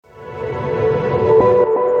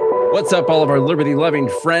What's up, all of our liberty-loving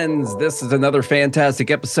friends? This is another fantastic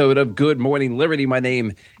episode of Good Morning Liberty. My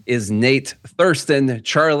name is Nate Thurston.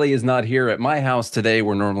 Charlie is not here at my house today.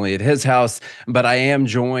 We're normally at his house, but I am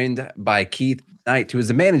joined by Keith Knight, who is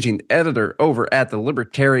the managing editor over at the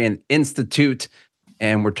Libertarian Institute.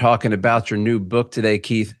 And we're talking about your new book today,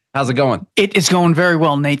 Keith. How's it going? It is going very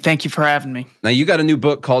well, Nate. Thank you for having me. Now, you got a new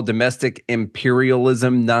book called Domestic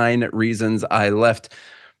Imperialism, 9 Reasons I Left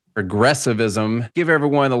Progressivism. Give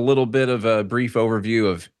everyone a little bit of a brief overview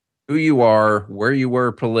of who you are, where you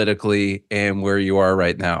were politically, and where you are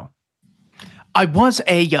right now. I was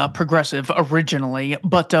a progressive originally,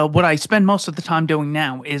 but what I spend most of the time doing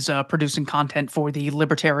now is producing content for the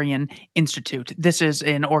Libertarian Institute. This is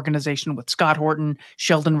an organization with Scott Horton,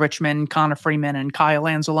 Sheldon Richman, Connor Freeman, and Kyle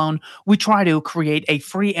Anzalone. We try to create a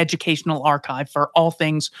free educational archive for all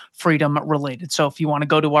things freedom related. So if you want to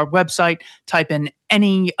go to our website, type in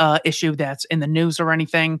any issue that's in the news or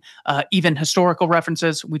anything, even historical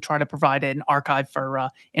references, we try to provide an archive for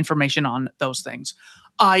information on those things.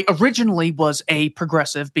 I originally was a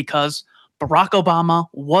progressive because Barack Obama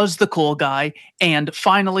was the cool guy, and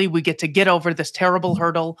finally we get over this terrible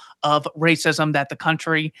hurdle of racism that the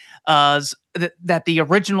country, that the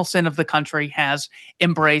original sin of the country has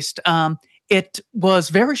embraced. It was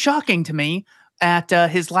very shocking to me at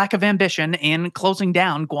his lack of ambition in closing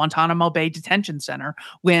down Guantanamo Bay Detention Center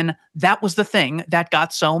when that was the thing that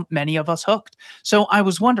got so many of us hooked. So I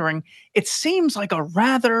was wondering, it seems like a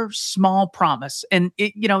rather small promise. And,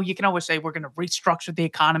 you can always say we're going to restructure the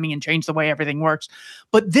economy and change the way everything works.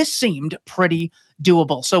 But this seemed pretty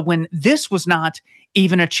doable. So when this was not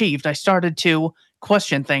even achieved, I started to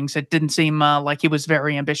question things. It didn't seem like he was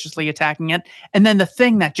very ambitiously attacking it. And then the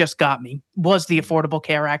thing that just got me was the Affordable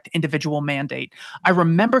Care Act individual mandate. I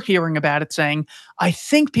remember hearing about it saying, I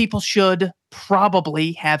think people should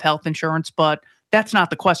probably have health insurance, but that's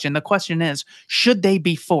not the question. The question is, should they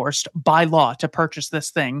be forced by law to purchase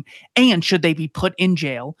this thing? And should they be put in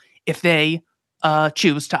jail if they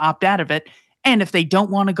choose to opt out of it? And if they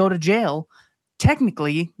don't want to go to jail,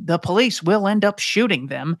 technically, the police will end up shooting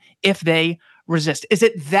them if they resist. Is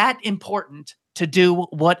it that important to do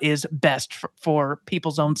what is best for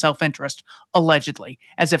people's own self-interest, allegedly,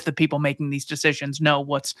 as if the people making these decisions know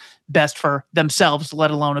what's best for themselves, let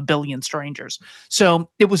alone a billion strangers? So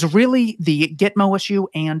it was really the Gitmo issue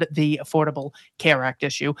and the Affordable Care Act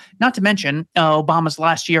issue. Not to mention Obama's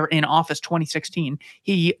last year in office, 2016,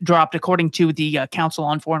 he dropped, according to the Council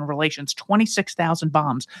on Foreign Relations, 26,000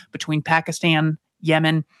 bombs between Pakistan,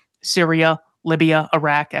 Yemen, Syria, Libya,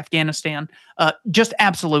 Iraq, Afghanistan, just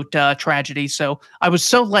absolute tragedy. So I was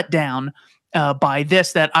so let down by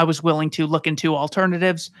this that I was willing to look into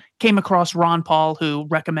alternatives. Came across Ron Paul, who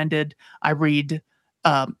recommended I read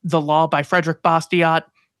The Law by Frederick Bastiat,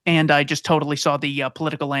 and I just totally saw the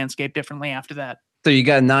political landscape differently after that. So you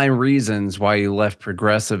got 9 reasons why you left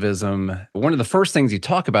progressivism. One of the first things you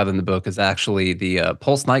talk about in the book is actually the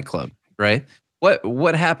Pulse nightclub, right?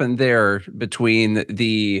 What happened there between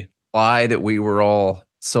the lie that we were all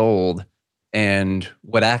sold and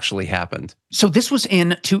what actually happened? So this was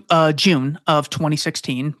in June of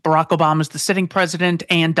 2016. Barack Obama is the sitting president,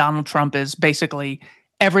 and Donald Trump is basically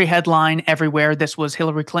every headline everywhere. This was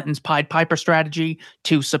Hillary Clinton's Pied Piper strategy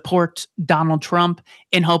to support Donald Trump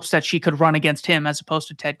in hopes that she could run against him as opposed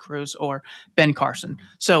to Ted Cruz or Ben Carson.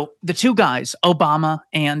 So the two guys, Obama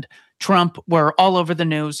and Trump, were all over the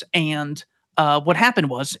news, and what happened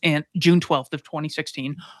was, in June 12th of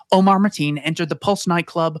 2016, Omar Mateen entered the Pulse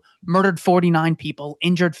nightclub, murdered 49 people,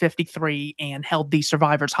 injured 53, and held the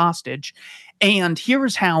survivors hostage. And here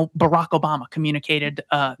is how Barack Obama communicated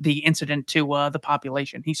the incident to the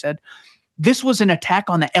population. He said, "This was an attack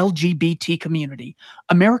on the LGBT community.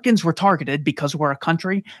 Americans were targeted because we're a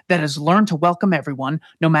country that has learned to welcome everyone,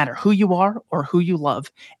 no matter who you are or who you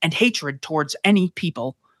love, and hatred towards any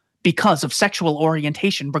people because of sexual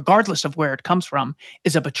orientation, regardless of where it comes from,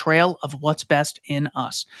 is a betrayal of what's best in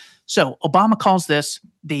us." So Obama calls this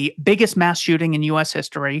the biggest mass shooting in U.S.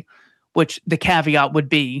 history, which the caveat would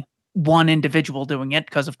be one individual doing it,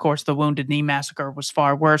 because, of course, the Wounded Knee Massacre was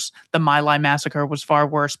far worse. The My Lai Massacre was far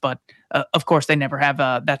worse, but, of course, they never have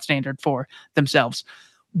that standard for themselves.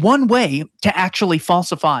 One way to actually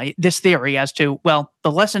falsify this theory as to, well,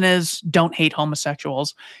 the lesson is don't hate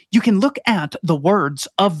homosexuals, you can look at the words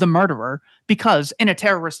of the murderer, because in a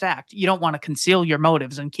terrorist act, you don't want to conceal your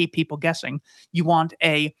motives and keep people guessing. You want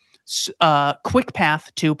a quick path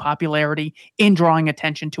to popularity in drawing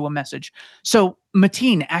attention to a message. So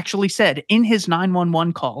Mateen actually said in his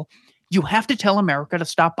 911 call, You have to tell America to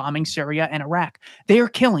stop bombing Syria and Iraq. They are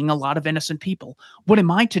killing a lot of innocent people. What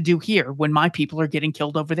am I to do here when my people are getting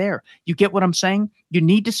killed over there? You get what I'm saying? You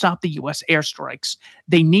need to stop the U.S. airstrikes.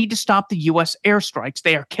 They need to stop the U.S. airstrikes.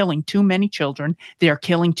 They are killing too many children. They are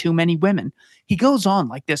killing too many women. He goes on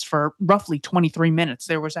like this for roughly 23 minutes.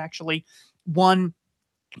 There was actually one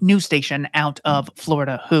news station out of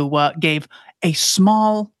Florida who gave a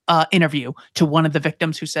small interview to one of the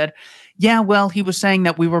victims who said, yeah, well, he was saying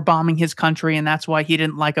that we were bombing his country and that's why he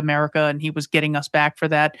didn't like America and he was getting us back for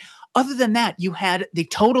that. Other than that, you had the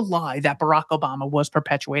total lie that Barack Obama was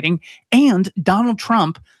perpetuating, and Donald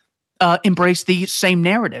Trump embrace the same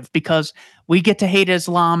narrative because we get to hate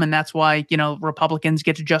Islam, and that's why Republicans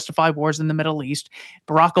get to justify wars in the Middle East.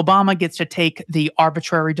 Barack Obama gets to take the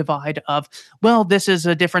arbitrary divide of, well, this is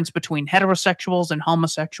a difference between heterosexuals and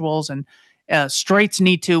homosexuals, and straights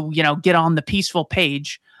need to get on the peaceful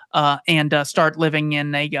page and start living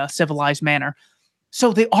in a civilized manner.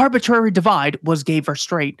 So the arbitrary divide was gay versus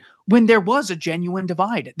straight when there was a genuine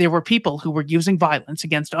divide. There were people who were using violence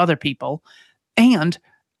against other people, and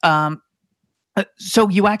so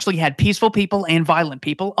you actually had peaceful people and violent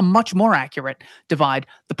people, a much more accurate divide.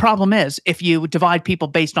 The problem is, if you divide people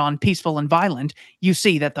based on peaceful and violent, you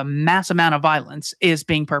see that the mass amount of violence is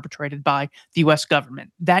being perpetrated by the U.S.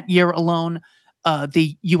 government. That year alone,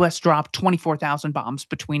 the U.S. dropped 24,000 bombs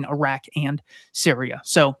between Iraq and Syria.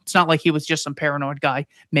 So it's not like he was just some paranoid guy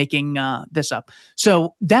making this up.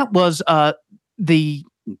 So that was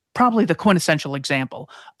probably the quintessential example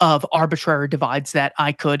of arbitrary divides that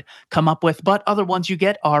I could come up with. But other ones you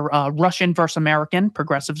get are Russian versus American.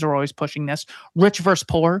 Progressives are always pushing this. Rich versus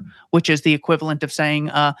poor, which is the equivalent of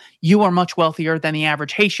saying you are much wealthier than the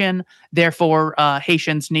average Haitian. Therefore,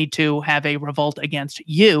 Haitians need to have a revolt against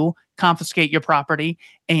you, confiscate your property,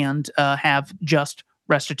 and have just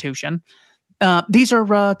restitution. These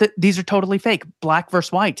are totally fake. Black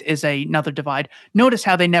versus white is another divide. Notice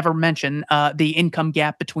how they never mention the income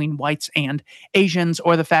gap between whites and Asians,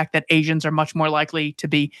 or the fact that Asians are much more likely to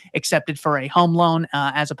be accepted for a home loan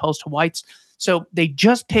as opposed to whites. So they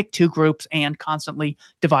just pick two groups and constantly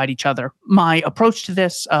divide each other. My approach to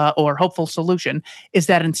this, or hopeful solution, is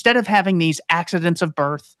that instead of having these accidents of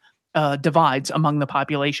birth divides among the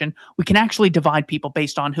population, we can actually divide people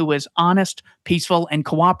based on who is honest, peaceful, and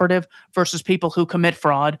cooperative versus people who commit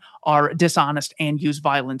fraud, are dishonest, and use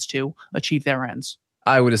violence to achieve their ends.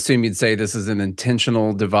 I would assume you'd say this is an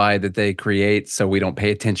intentional divide that they create so we don't pay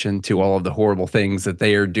attention to all of the horrible things that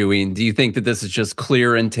they are doing. Do you think that this is just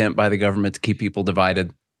clear intent by the government to keep people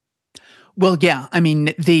divided? Well, yeah. I mean,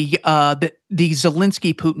 the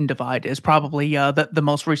Zelensky-Putin divide is probably the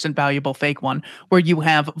most recent valuable fake one, where you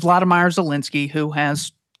have Vladimir Zelensky, who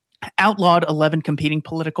has outlawed 11 competing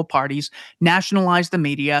political parties, nationalized the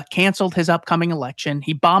media, canceled his upcoming election.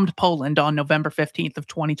 He bombed Poland on November 15th of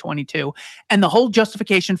 2022. And the whole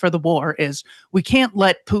justification for the war is we can't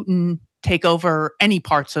let Putin take over any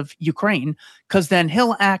parts of Ukraine because then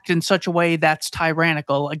he'll act in such a way that's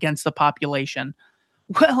tyrannical against the population.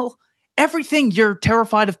 Well, everything you're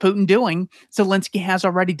terrified of Putin doing, Zelensky has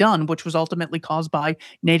already done, which was ultimately caused by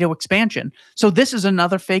NATO expansion. So this is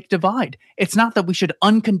another fake divide. It's not that we should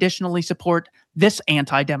unconditionally support this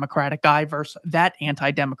anti-democratic guy versus that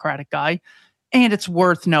anti-democratic guy. And it's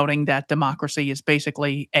worth noting that democracy is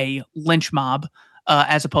basically a lynch mob,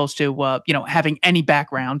 as opposed to having any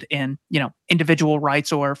background in individual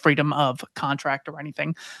rights or freedom of contract or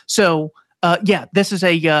anything. So this is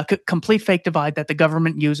a complete fake divide that the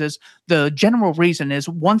government uses. The general reason is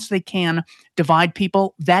once they can divide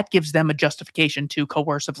people, that gives them a justification to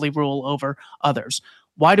coercively rule over others.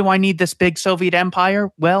 Why do I need this big Soviet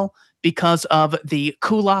empire? Well, because of the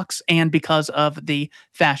kulaks and because of the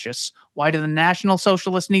fascists. Why do the National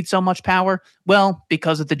Socialists need so much power? Well,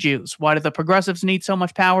 because of the Jews. Why do the progressives need so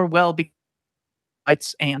much power? Well, because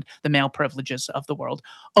rights and the male privileges of the world.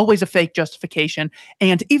 Always a fake justification.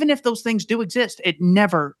 And even if those things do exist, it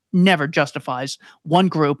never justifies one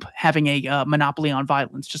group having a monopoly on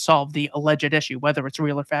violence to solve the alleged issue, whether it's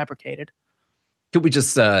real or fabricated. Could we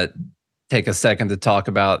just take a second to talk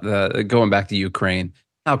about going back to Ukraine?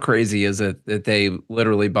 How crazy is it that they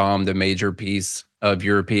literally bombed a major piece of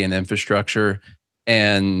European infrastructure,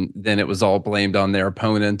 and then it was all blamed on their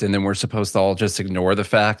opponent, and then we're supposed to all just ignore the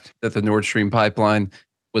fact that the Nord Stream pipeline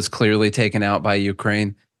was clearly taken out by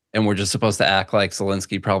Ukraine, and we're just supposed to act like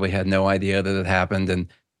Zelensky probably had no idea that it happened, and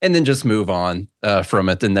then just move on from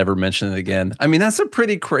it and never mention it again. I mean, that's a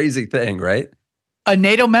pretty crazy thing, right? A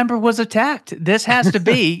NATO member was attacked. This has to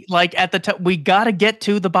be like at the top. We got to get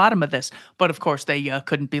to the bottom of this. But of course, they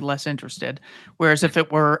couldn't be less interested. Whereas if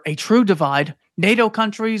it were a true divide, NATO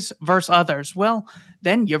countries versus others. Well,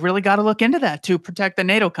 then you really got to look into that to protect the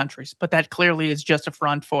NATO countries. But that clearly is just a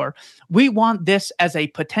front for we want this as a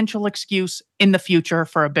potential excuse in the future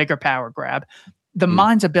for a bigger power grab. The Mm.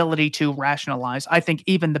 mind's ability to rationalize, I think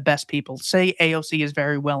even the best people say AOC is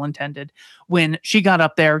very well intended. When she got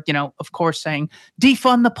up there, of course, saying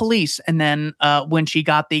defund the police. And then when she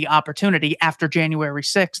got the opportunity after January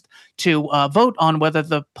 6th to vote on whether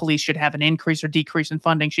the police should have an increase or decrease in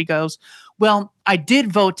funding, she goes, well, I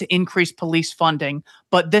did vote to increase police funding,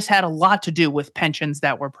 but this had a lot to do with pensions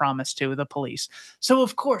that were promised to the police. So,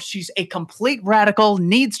 of course, she's a complete radical,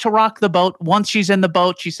 needs to rock the boat. Once she's in the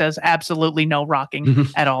boat, she says absolutely no rocking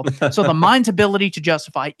at all. So the mind's ability to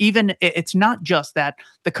justify, even it's not just that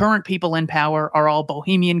the current people in power are all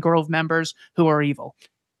Bohemian Grove members who are evil.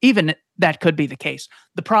 Even that could be the case.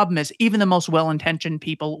 The problem is, even the most well intentioned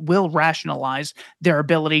people will rationalize their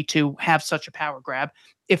ability to have such a power grab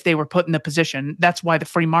if they were put in the position. That's why the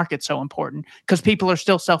free market's so important, because people are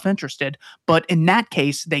still self interested. But in that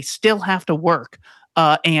case, they still have to work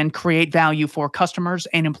and create value for customers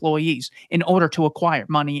and employees in order to acquire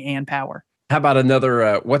money and power. How about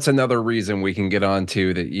another? What's another reason we can get on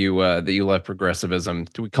to that you love progressivism?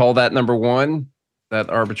 Do we call that number one? That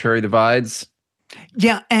arbitrary divides?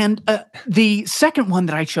 Yeah, and the second one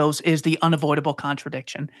that I chose is the unavoidable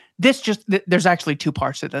contradiction. There's actually two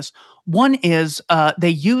parts to this. One is they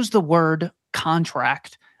use the word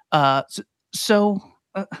contract so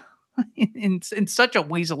in such a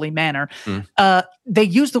weaselly manner. Mm. They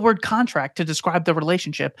use the word contract to describe the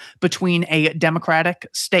relationship between a democratic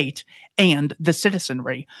state and the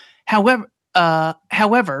citizenry.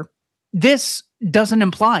 However, this doesn't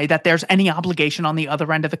imply that there's any obligation on the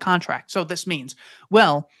other end of the contract. So this means,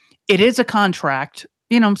 well, it is a contract,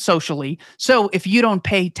 socially. So if you don't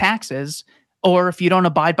pay taxes or if you don't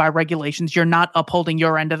abide by regulations, you're not upholding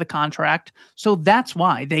your end of the contract. So that's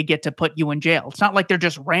why they get to put you in jail. It's not like they're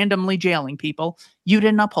just randomly jailing people. You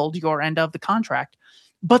didn't uphold your end of the contract.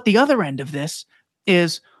 But the other end of this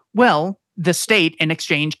is, well, the state in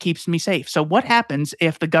exchange keeps me safe. So what happens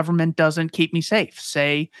if the government doesn't keep me safe?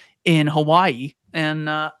 Say in Hawaii and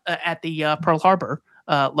at the Pearl Harbor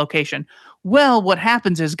location. Well, what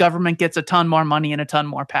happens is government gets a ton more money and a ton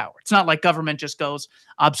more power. It's not like government just goes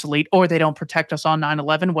obsolete or they don't protect us on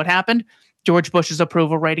 9/11. What happened? George Bush's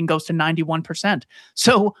approval rating goes to 91%.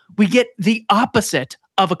 So we get the opposite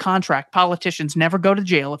of a contract. Politicians never go to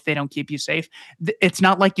jail if they don't keep you safe. It's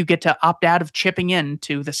not like you get to opt out of chipping in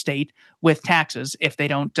to the state with taxes if they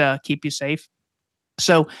don't keep you safe.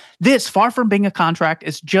 So this, far from being a contract,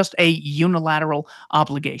 is just a unilateral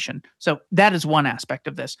obligation. So that is one aspect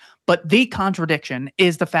of this. But the contradiction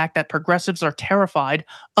is the fact that progressives are terrified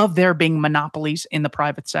of there being monopolies in the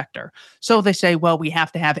private sector. So they say, well, we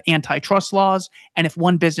have to have antitrust laws, and if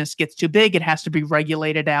one business gets too big, it has to be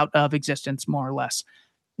regulated out of existence, more or less.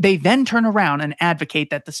 They then turn around and advocate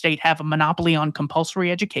that the state have a monopoly on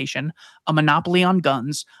compulsory education, a monopoly on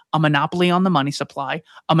guns, a monopoly on the money supply,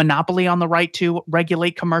 a monopoly on the right to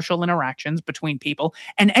regulate commercial interactions between people,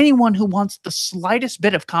 and anyone who wants the slightest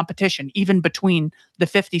bit of competition, even between the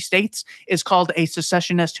 50 states, is called a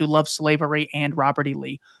secessionist who loves slavery and Robert E.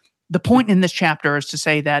 Lee. The point in this chapter is to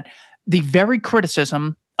say that the very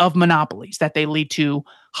criticism of monopolies, that they lead to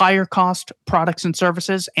higher cost products and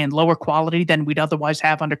services and lower quality than we'd otherwise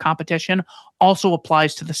have under competition, also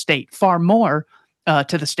applies to the state, far more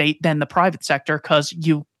to the state than the private sector, because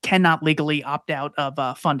you cannot legally opt out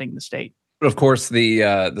of funding the state. But of course,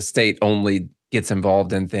 the state only gets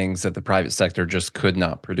involved in things that the private sector just could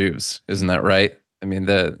not produce. Isn't that right? I mean,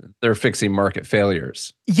 they're fixing market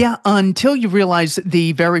failures. Yeah, until you realize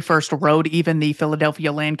the very first road, even the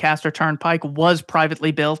Philadelphia Lancaster Turnpike, was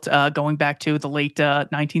privately built going back to the late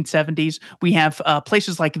 1970s. We have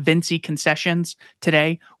places like Vinci Concessions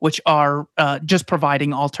today, which are just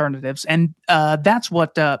providing alternatives. And that's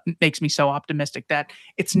what makes me so optimistic that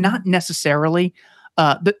it's not necessarily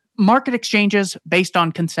the market exchanges based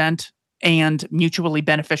on consent and mutually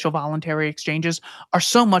beneficial voluntary exchanges are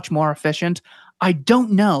so much more efficient. I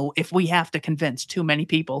don't know if we have to convince too many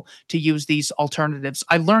people to use these alternatives.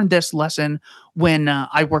 I learned this lesson when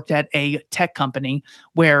I worked at a tech company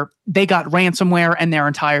where they got ransomware and their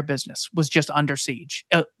entire business was just under siege,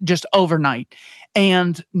 just overnight.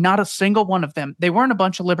 And not a single one of them, they weren't a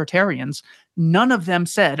bunch of libertarians. None of them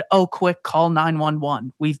said, oh, quick, call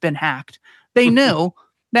 911. We've been hacked. They knew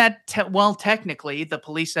that, technically, the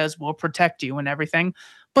police says we'll protect you and everything.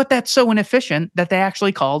 But that's so inefficient that they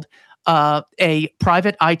actually called a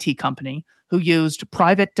private IT company who used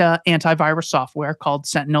private antivirus software called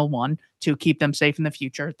Sentinel-1 to keep them safe in the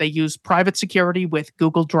future. They used private security with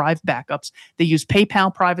Google Drive backups. They used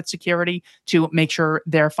PayPal private security to make sure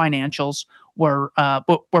their financials were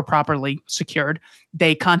properly secured.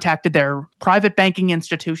 They contacted their private banking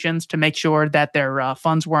institutions to make sure that their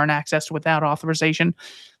funds weren't accessed without authorization.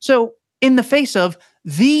 So, in the face of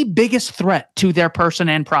the biggest threat to their person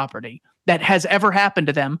and property that has ever happened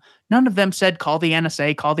to them, none of them said, call the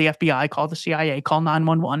NSA, call the FBI, call the CIA, call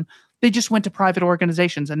 911. They just went to private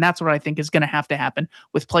organizations. And that's what I think is going to have to happen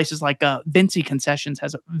with places like Vinci Concessions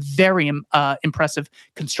has a very impressive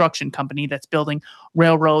construction company that's building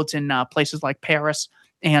railroads in places like Paris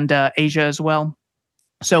and Asia as well.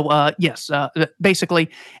 So, yes, basically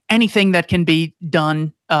anything that can be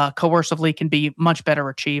done coercively can be much better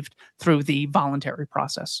achieved through the voluntary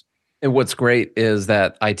process. And what's great is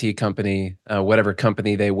that IT company, whatever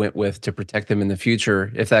company they went with to protect them in the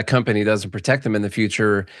future, if that company doesn't protect them in the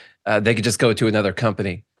future, they could just go to another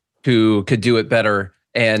company who could do it better.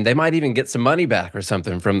 And they might even get some money back or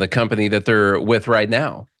something from the company that they're with right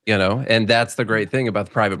now, and that's the great thing about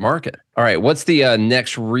the private market. All right. What's the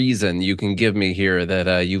next reason you can give me here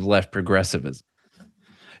that you left progressivism?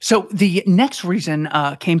 So the next reason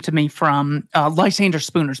came to me from Lysander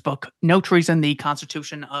Spooner's book, No Treason, the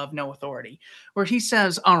Constitution of No Authority, where he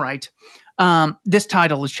says, all right, this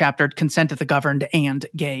title is chaptered Consent of the Governed and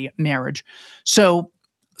Gay Marriage. So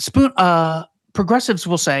progressives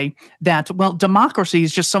will say that, well, democracy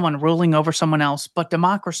is just someone ruling over someone else, but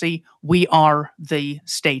democracy, we are the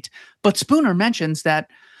state. But Spooner mentions that,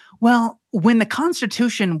 well, when the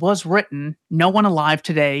Constitution was written, no one alive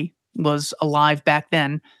today was alive back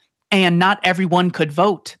then, and not everyone could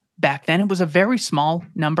vote back then. It was a very small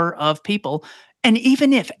number of people. And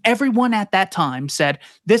even if everyone at that time said,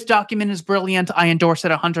 this document is brilliant, I endorse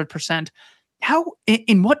it 100%,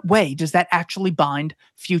 in what way does that actually bind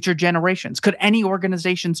future generations? Could any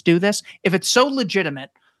organizations do this? If it's so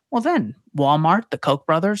legitimate, well then, Walmart, the Koch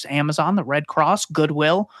brothers, Amazon, the Red Cross,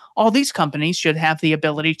 Goodwill, all these companies should have the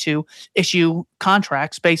ability to issue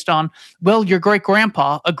contracts based on, well, your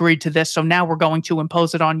great-grandpa agreed to this, so now we're going to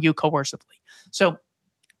impose it on you coercively. So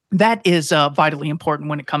that is vitally important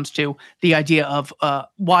when it comes to the idea of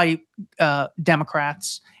why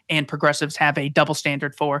Democrats and progressives have a double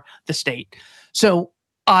standard for the state. So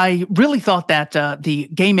I really thought that the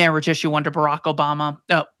gay marriage issue under Barack Obama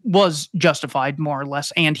was justified, more or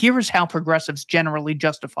less. And here is how progressives generally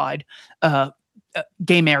justified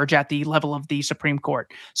gay marriage at the level of the Supreme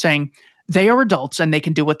Court, saying they are adults and they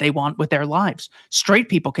can do what they want with their lives. Straight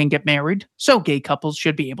people can get married, so gay couples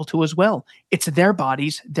should be able to as well. It's their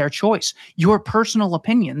bodies, their choice. Your personal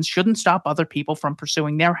opinions shouldn't stop other people from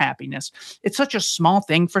pursuing their happiness. It's such a small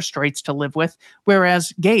thing for straights to live with,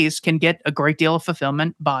 whereas gays can get a great deal of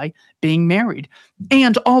fulfillment by being married.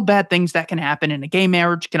 And all bad things that can happen in a gay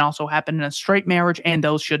marriage can also happen in a straight marriage, and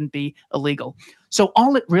those shouldn't be illegal. So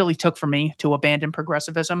all it really took for me to abandon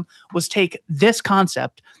progressivism was take this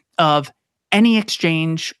concept of any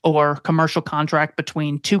exchange or commercial contract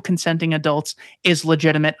between two consenting adults is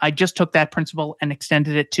legitimate. I just took that principle and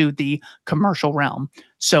extended it to the commercial realm.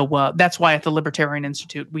 So that's why at the Libertarian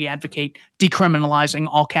Institute, we advocate decriminalizing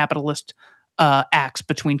all capitalist acts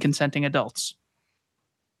between consenting adults.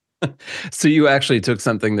 So you actually took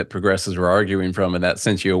something that progressives were arguing from, and that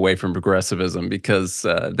sent you away from progressivism because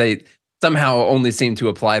they somehow only seem to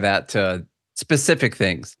apply that to specific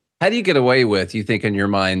things. How do you get away with, you think in your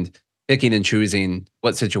mind, picking and choosing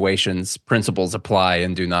what situations principles apply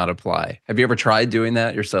and do not apply? Have you ever tried doing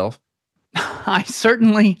that yourself? I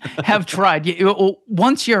certainly have tried.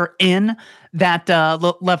 Once you're in that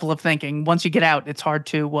level of thinking, once you get out, it's hard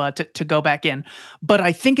to go back in. But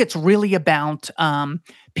I think it's really about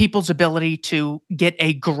people's ability to get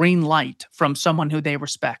a green light from someone who they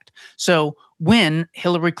respect. So when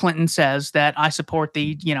Hillary Clinton says that I support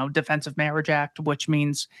the Defense of Marriage Act, which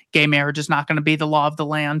means gay marriage is not going to be the law of the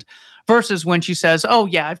land, versus when she says, oh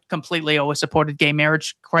yeah, I've completely always supported gay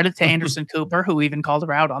marriage. Credit to Anderson Cooper, who even called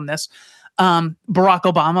her out on this. Barack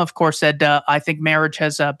Obama, of course, said, I think marriage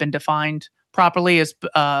has been defined properly as,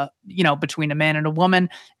 between a man and a woman.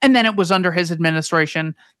 And then it was under his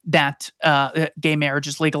administration that gay marriage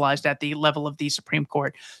is legalized at the level of the Supreme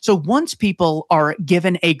Court. So once people are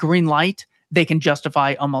given a green light, they can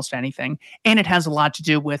justify almost anything. And it has a lot to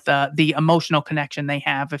do with the emotional connection they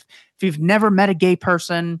have. If you've never met a gay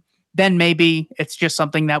person, then maybe it's just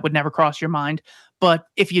something that would never cross your mind. But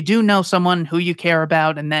if you do know someone who you care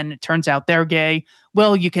about and then it turns out they're gay,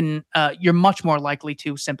 well, you're much more likely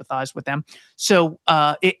to sympathize with them. So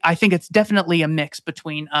I think it's definitely a mix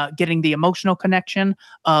between getting the emotional connection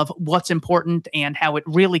of what's important and how it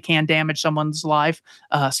really can damage someone's life,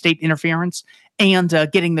 state interference, and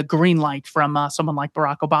getting the green light from someone like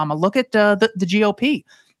Barack Obama. Look at the GOP.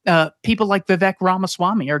 People like Vivek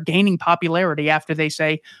Ramaswamy are gaining popularity after they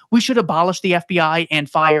say we should abolish the FBI and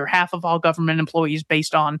fire half of all government employees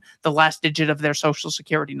based on the last digit of their social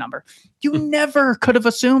security number. You never could have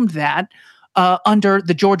assumed that under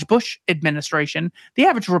the George Bush administration. The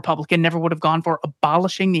average Republican never would have gone for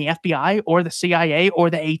abolishing the FBI or the CIA or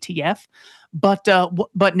the ATF.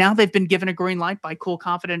 But now they've been given a green light by cool,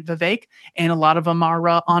 confident Vivek, and a lot of them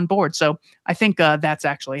are on board. So I think that's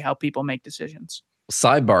actually how people make decisions.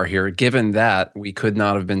 Sidebar here, given that we could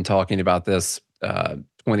not have been talking about this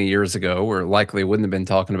 20 years ago, or likely wouldn't have been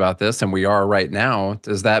talking about this, and we are right now,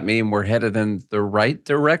 does that mean we're headed in the right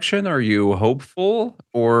direction? Are you hopeful?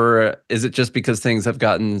 Or is it just because things have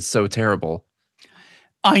gotten so terrible?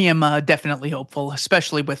 I am definitely hopeful,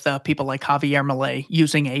 especially with people like Javier Milei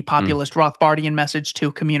using a Mm. populist Rothbardian message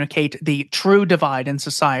to communicate the true divide in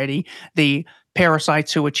society, the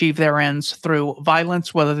parasites who achieve their ends through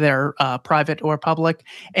violence, whether they're private or public,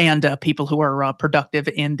 and people who are productive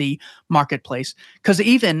in the marketplace. Because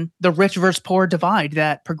even the rich versus poor divide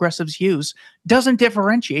that progressives use doesn't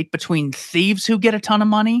differentiate between thieves who get a ton of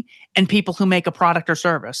money and people who make a product or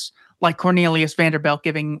service, like Cornelius Vanderbilt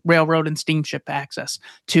giving railroad and steamship access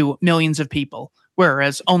to millions of people,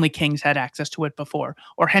 whereas only kings had access to it before,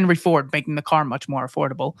 or Henry Ford making the car much more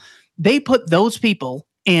affordable. They put those people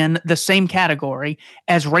in the same category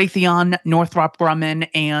as Raytheon, Northrop Grumman,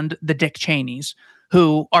 and the Dick Cheneys,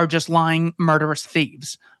 who are just lying, murderous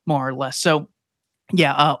thieves, more or less. So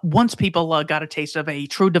yeah, once people got a taste of a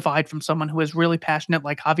true divide from someone who is really passionate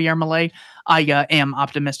like Javier Milei, I am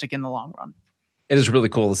optimistic in the long run. It is really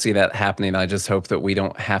cool to see that happening. I just hope that we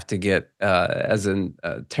don't have to get as in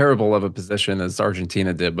terrible of a position as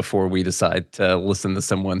Argentina did before we decide to listen to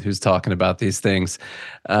someone who's talking about these things.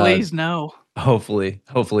 Uh, Please, no. hopefully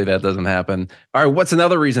that doesn't happen. All right, what's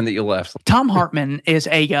another reason that you left? Tom Hartman is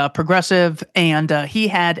a progressive, and he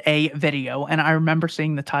had a video, and I remember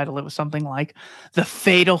seeing the title. It was something like "The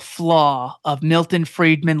Fatal Flaw of Milton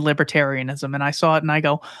Friedman Libertarianism," and I saw it, and I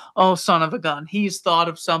go, "Oh, son of a gun! He's thought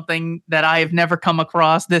of something that I have never come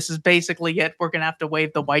across. This is basically it. We're gonna have to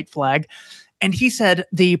wave the white flag." And he said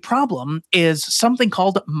the problem is something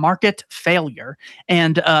called market failure.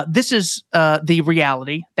 And this is the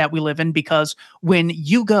reality that we live in, because when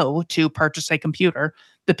you go to purchase a computer,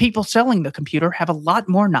 the people selling the computer have a lot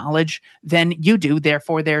more knowledge than you do.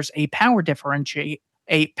 Therefore, there's a power differential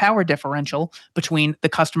between the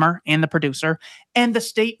customer and the producer, and the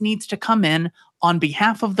state needs to come in on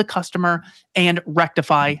behalf of the customer and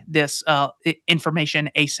rectify this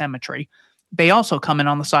information asymmetry. They also come in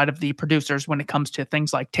on the side of the producers when it comes to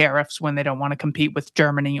things like tariffs, when they don't want to compete with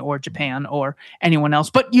Germany or Japan or anyone else,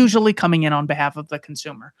 but usually coming in on behalf of the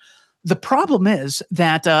consumer. The problem is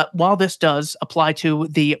that while this does apply to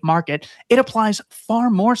the market, it applies far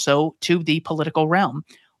more so to the political realm.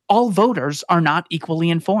 All voters are not equally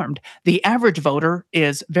informed. The average voter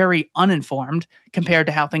is very uninformed compared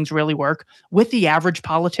to how things really work with the average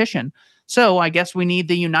politician. So I guess we need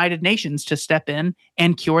the United Nations to step in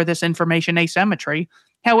and cure this information asymmetry.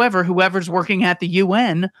 However, whoever's working at the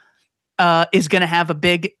UN is going to have a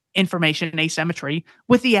big information asymmetry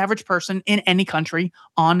with the average person in any country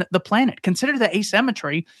on the planet. Consider the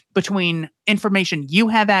asymmetry between information you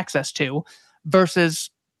have access to versus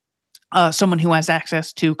someone who has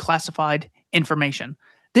access to classified information.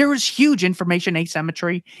 There is huge information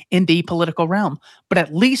asymmetry in the political realm, but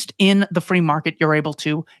at least in the free market, you're able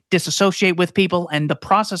to disassociate with people, and the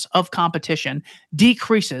process of competition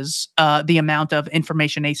decreases the amount of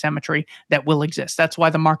information asymmetry that will exist. That's why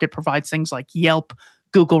the market provides things like Yelp,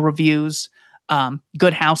 Google reviews,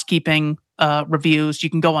 Good Housekeeping reviews. You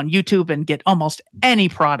can go on YouTube and get almost any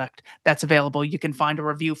product that's available. You can find a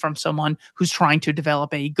review from someone who's trying to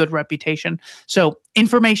develop a good reputation. So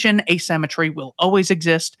information asymmetry will always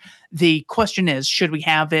exist. The question is, should we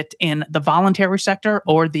have it in the voluntary sector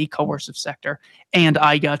or the coercive sector? And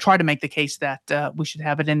I try to make the case that we should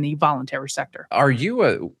have it in the voluntary sector. Are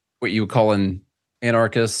you what you would call an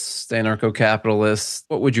anarchist, anarcho-capitalist?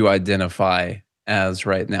 What would you identify as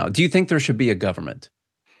right now? Do you think there should be a government?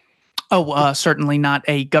 Oh, certainly not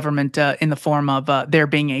a government in the form of there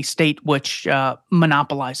being a state which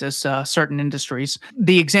monopolizes certain industries.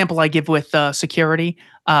 The example I give with security,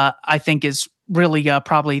 I think, is really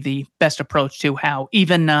probably the best approach to how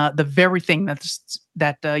even the very thing since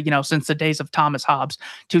the days of Thomas Hobbes,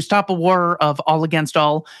 to stop a war of all against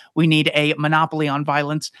all, we need a monopoly on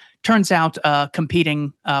violence. Turns out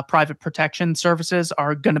competing private protection services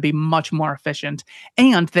are going to be much more efficient,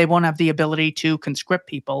 and they won't have the ability to conscript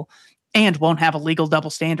people, and won't have a legal double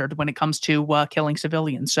standard when it comes to killing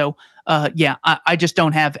civilians. So, yeah, I just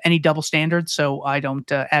don't have any double standards, so I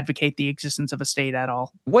don't advocate the existence of a state at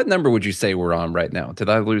all. What number would you say we're on right now? Did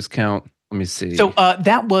I lose count? Let me So see.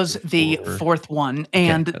 that was the Four. fourth one, Okay.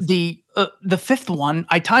 and the fifth one.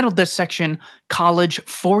 I titled this section "College: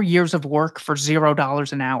 4 Years of Work for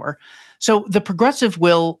 $0 an Hour." So the progressive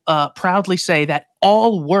will proudly say that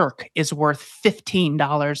all work is worth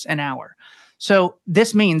 $15 an hour. So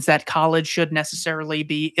this means that college should necessarily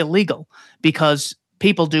be illegal because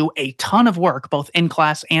people do a ton of work, both in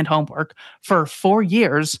class and homework, for 4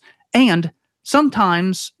 years, and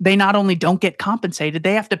sometimes they not only don't get compensated,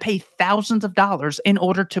 they have to pay thousands of dollars in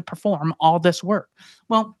order to perform all this work.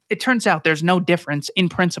 Well, it turns out there's no difference in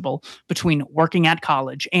principle between working at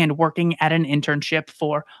college and working at an internship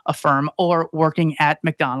for a firm or working at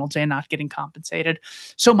McDonald's and not getting compensated.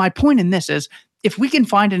 So, my point in this is if we can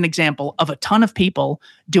find an example of a ton of people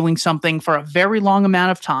doing something for a very long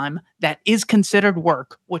amount of time that is considered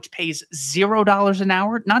work, which pays $0 an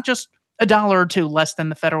hour, not just a dollar or two less than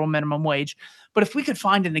the federal minimum wage. But if we could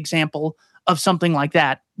find an example of something like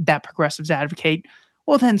that that progressives advocate,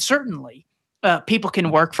 well, then certainly people can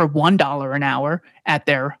work for $1 an hour at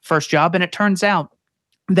their first job. And it turns out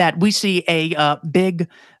that we see a big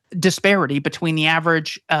disparity between the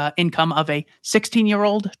average income of a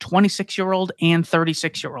 16-year-old, 26-year-old, and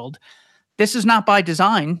 36-year-old. This is not by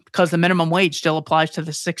design because the minimum wage still applies to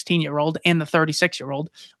the 16-year-old and the 36-year-old.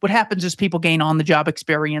 What happens is people gain on the job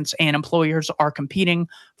experience and employers are competing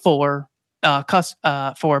for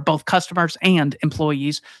both customers and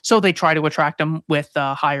employees. So they try to attract them with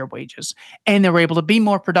higher wages. And they're able to be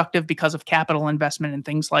more productive because of capital investment in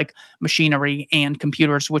things like machinery and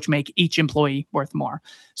computers, which make each employee worth more.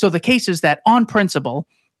 So the case is that on principle,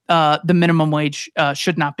 the minimum wage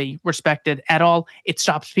should not be respected at all. It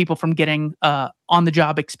stops people from getting on the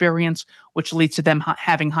job experience, which leads to them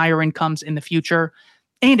having higher incomes in the future.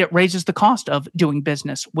 And it raises the cost of doing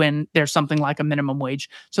business when there's something like a minimum wage.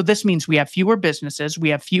 So this means we have fewer businesses, we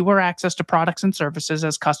have fewer access to products and services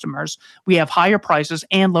as customers, we have higher prices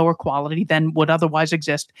and lower quality than would otherwise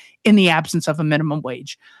exist in the absence of a minimum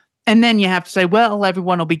wage. And then you have to say, well,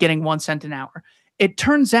 everyone will be getting 1 cent an hour. It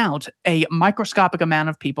turns out a microscopic amount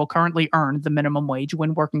of people currently earn the minimum wage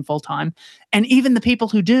when working full time. And even the people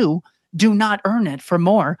who do not earn it for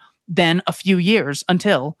more than a few years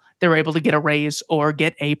until they're able to get a raise or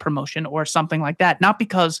get a promotion or something like that. Not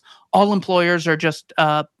because all employers are just,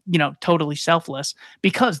 totally selfless,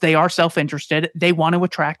 because they are self-interested. They want to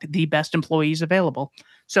attract the best employees available.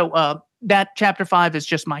 So that chapter 5 is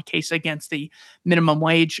just my case against the minimum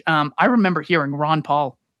wage. I remember hearing Ron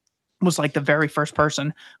Paul was like the very first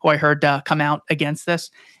person who I heard come out against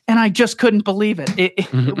this. And I just couldn't believe it.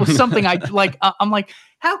 It was something I like. I'm like,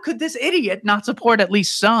 how could this idiot not support at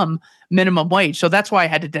least some minimum wage? So that's why I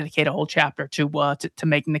had to dedicate a whole chapter to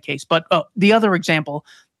making the case. But the other example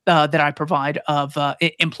that I provide of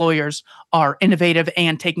employers are innovative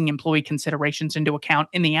and taking employee considerations into account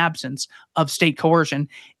in the absence of state coercion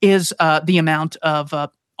is the amount of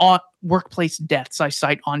workplace deaths I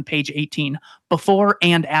cite on page 18 before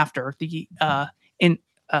and after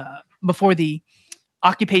before the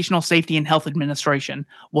Occupational Safety and Health Administration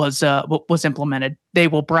was implemented. They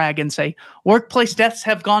will brag and say workplace deaths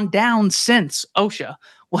have gone down since OSHA.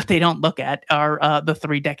 What they don't look at are the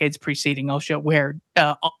 3 decades preceding OSHA, where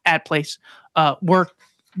work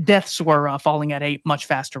deaths were falling at a much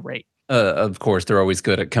faster rate. Of course, they're always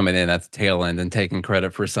good at coming in at the tail end and taking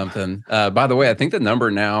credit for something. By the way, I think the number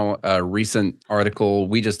now, recent article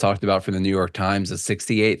we just talked about from the New York Times, is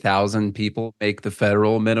 68,000 people make the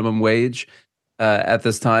federal minimum wage. At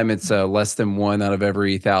this time, it's less than 1 out of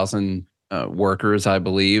every 1,000 workers, I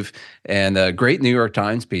believe. And a great New York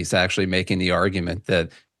Times piece actually making the argument that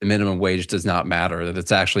the minimum wage does not matter, that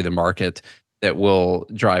it's actually the market that will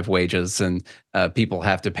drive wages, and people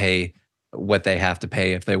have to pay what they have to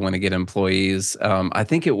pay if they want to get employees. I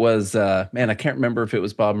think it was, I can't remember if it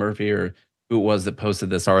was Bob Murphy or who it was that posted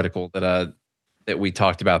this article that we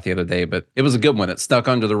talked about the other day, but it was a good one. It stuck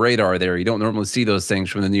under the radar there. You don't normally see those things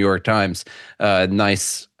from the New York Times.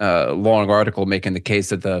 Nice, long article making the case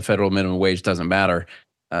that the federal minimum wage doesn't matter.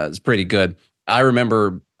 It's pretty good. I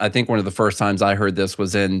remember, I think one of the first times I heard this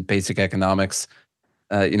was in basic economics,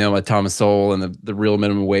 Thomas Sowell, and the real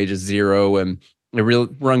minimum wage is 0. And It really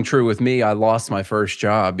rung true with me. I lost my first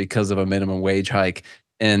job because of a minimum wage hike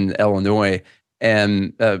in Illinois.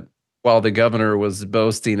 And while the governor was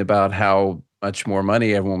boasting about how much more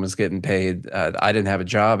money everyone was getting paid, I didn't have a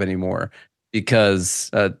job anymore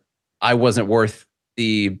because I wasn't worth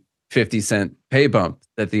the 50-cent pay bump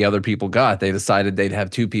that the other people got. They decided they'd have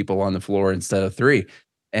two people on the floor instead of three.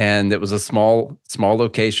 And it was a small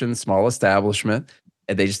location, small establishment,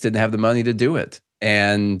 and they just didn't have the money to do it.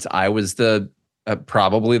 And I was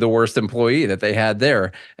probably the worst employee that they had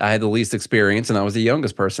there. I had the least experience, and I was the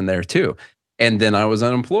youngest person there too. And then I was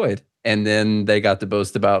unemployed. And then they got to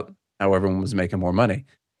boast about how everyone was making more money.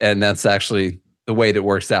 And that's actually the way that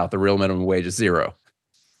works out. The real minimum wage is zero.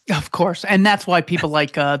 Of course. And that's why people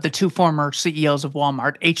like the two former CEOs of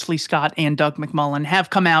Walmart, H. Lee Scott and Doug McMullen, have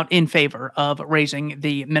come out in favor of raising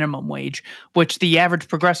the minimum wage, which the average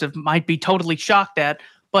progressive might be totally shocked at.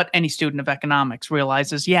 But any student of economics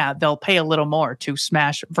realizes, yeah, they'll pay a little more to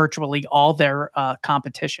smash virtually all their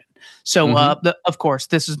competition. So, of course,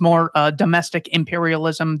 this is more domestic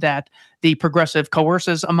imperialism that the progressive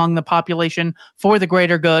coerces among the population for the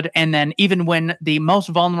greater good. And then, even when the most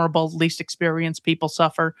vulnerable, least experienced people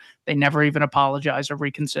suffer, they never even apologize or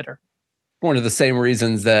reconsider. One of the same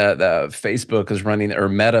reasons that Facebook is running, or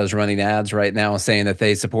Meta is running ads right now saying that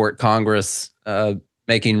they support Congress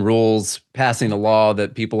making rules, passing a law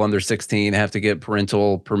that people under 16 have to get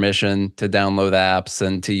parental permission to download apps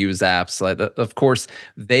and to use apps. Like, of course,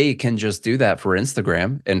 they can just do that for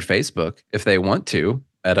Instagram and Facebook if they want to.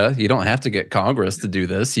 Meta, you don't have to get Congress to do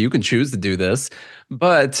this. You can choose to do this.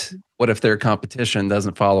 But what if their competition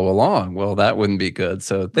doesn't follow along? Well, that wouldn't be good.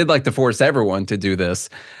 So they'd like to force everyone to do this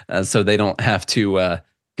so they don't have to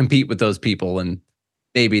compete with those people and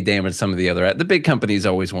maybe damage some of the other. The big companies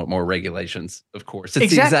always want more regulations, of course.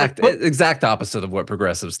 It's Exactly. the exact opposite of what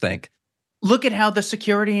progressives think. Look at how the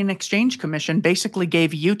Security and Exchange Commission basically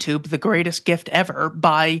gave YouTube the greatest gift ever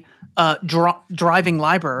by driving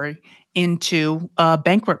library into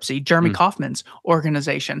bankruptcy, Jeremy Kauffman's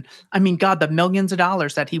organization. I mean, God, the millions of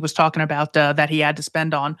dollars that he was talking about that he had to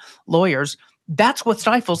spend on lawyers, that's what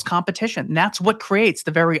stifles competition. That's what creates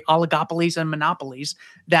the very oligopolies and monopolies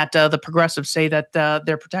that the progressives say that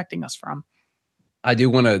they're protecting us from. I do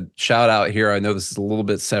want to shout out here. I know this is a little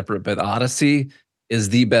bit separate, but Odyssey is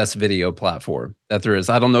the best video platform that there is.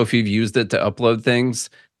 I don't know if you've used it to upload things,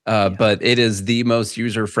 but it is the most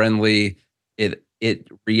user friendly. It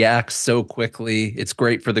reacts so quickly. It's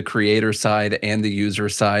great for the creator side and the user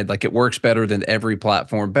side. Like, it works better than every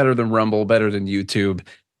platform, better than Rumble, better than YouTube.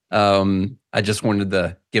 I just wanted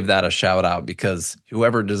to give that a shout out because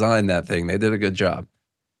whoever designed that thing, they did a good job.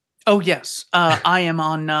 Oh, yes. I am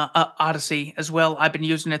on Odyssey as well. I've been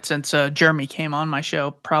using it since Jeremy came on my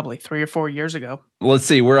show probably 3 or 4 years ago. Let's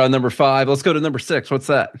see. We're on number 5. Let's go to number 6. What's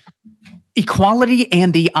that? Equality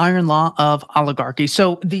and the iron law of oligarchy.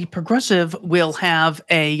 So the progressive will have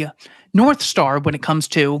a North Star when it comes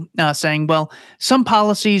to saying, well, some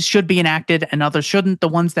policies should be enacted and others shouldn't. The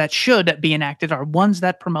ones that should be enacted are ones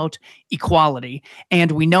that promote equality.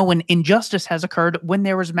 And we know an injustice has occurred when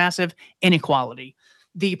there is massive inequality.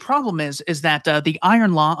 The problem is that the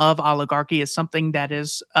iron law of oligarchy is something that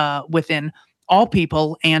is within all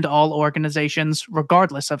people and all organizations,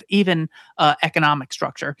 regardless of even economic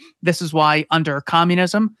structure. This is why under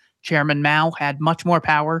communism, Chairman Mao had much more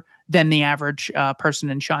power than the average person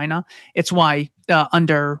in China. It's why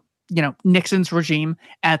under Nixon's regime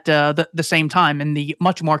at the same time in the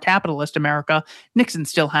much more capitalist America, Nixon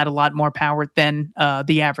still had a lot more power than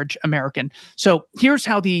the average American. So here's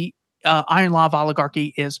how the iron law of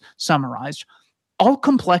oligarchy is summarized. All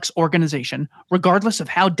complex organization, regardless of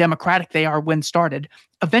how democratic they are when started,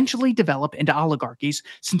 eventually develop into oligarchies,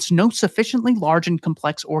 since no sufficiently large and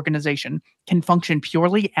complex organization can function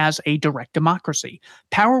purely as a direct democracy.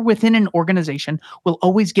 Power within an organization will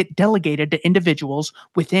always get delegated to individuals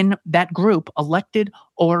within that group, elected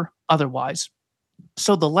or otherwise.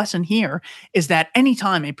 So the lesson here is that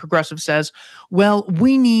anytime a progressive says, well,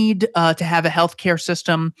 we need to have a healthcare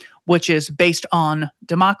system which is based on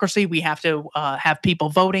democracy, we have to have people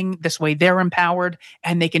voting. This way they're empowered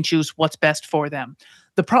and they can choose what's best for them.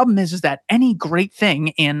 The problem is that any great thing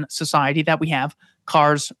in society that we have,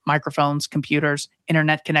 cars, microphones, computers,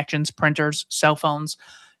 internet connections, printers, cell phones,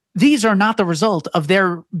 these are not the result of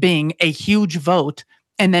there being a huge vote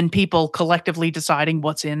and then people collectively deciding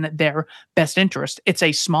what's in their best interest. It's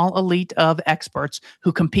a small elite of experts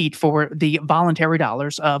who compete for the voluntary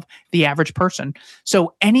dollars of the average person.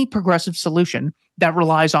 So any progressive solution that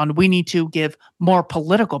relies on we need to give more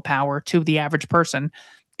political power to the average person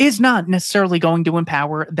is not necessarily going to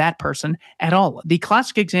empower that person at all. The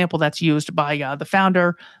classic example that's used by the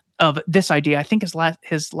founder of this idea, I think his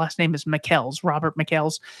last name is McKells, Robert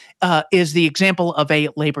McKells, is the example of a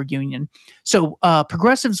labor union. So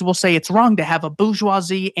progressives will say it's wrong to have a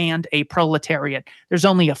bourgeoisie and a proletariat. There's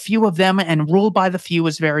only a few of them, and rule by the few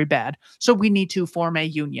is very bad. So we need to form a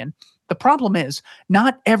union. The problem is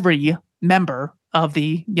not every member of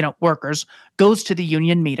the workers goes to the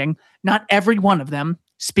union meeting. Not every one of them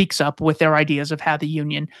speaks up with their ideas of how the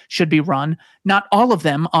union should be run. Not all of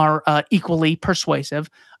them are equally persuasive.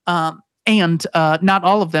 And not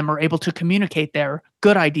all of them are able to communicate their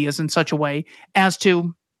good ideas in such a way as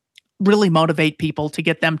to really motivate people to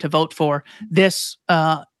get them to vote for this,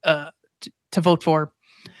 to vote for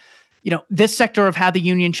this sector of how the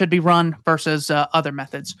union should be run versus other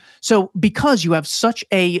methods. So because you have such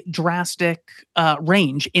a drastic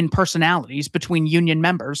range in personalities between union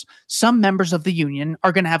members, some members of the union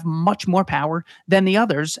are going to have much more power than the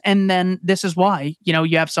others. And then this is why,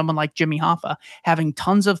 you have someone like Jimmy Hoffa having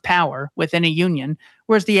tons of power within a union,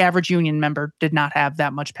 whereas the average union member did not have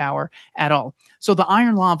that much power at all. So the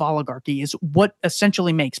iron law of oligarchy is what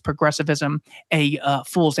essentially makes progressivism a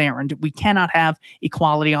fool's errand. We cannot have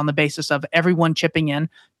equality on the basis of everyone chipping in,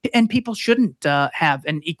 and people shouldn't have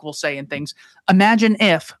an equal say in things. Imagine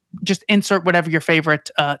if, just insert whatever your favorite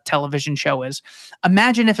television show is.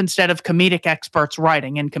 Imagine if instead of comedic experts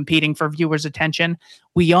writing and competing for viewers' attention,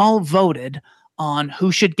 we all voted on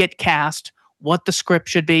who should get cast, what the script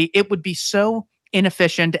should be. It would be so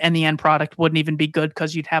inefficient, and the end product wouldn't even be good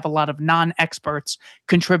because you'd have a lot of non-experts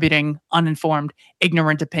contributing uninformed,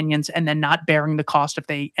 ignorant opinions and then not bearing the cost if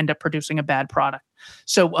they end up producing a bad product.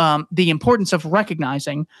 So the importance of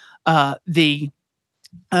recognizing the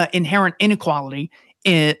inherent inequality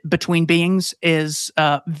between beings is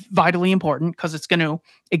vitally important because it's going to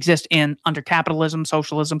exist under capitalism,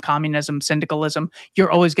 socialism, communism, syndicalism. You're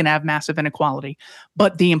always going to have massive inequality.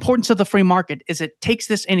 But the importance of the free market is it takes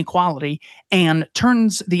this inequality and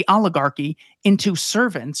turns the oligarchy into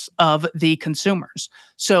servants of the consumers.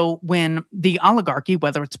 So when the oligarchy,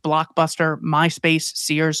 whether it's Blockbuster, MySpace,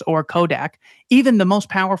 Sears, or Kodak, even the most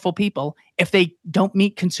powerful people, if they don't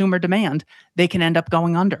meet consumer demand, they can end up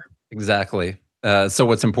going under. Exactly. So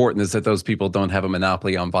what's important is that those people don't have a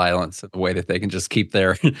monopoly on violence in the way that they can just keep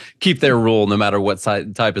their rule no matter what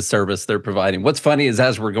type of service they're providing. What's funny is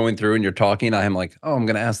as we're going through and you're talking, I'm like, oh, I'm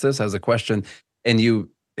going to ask this as a question. And you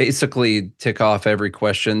basically tick off every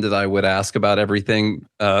question that I would ask about everything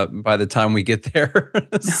by the time we get there.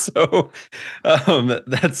 So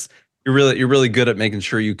you're really good at making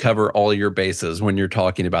sure you cover all your bases when you're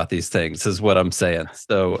talking about these things, is what I'm saying.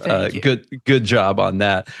 So good job on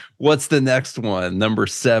that. What's the next one? Number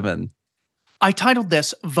 7. I titled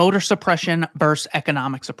this Voter Suppression versus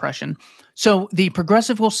Economic Suppression. So the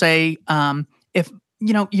progressive will say, if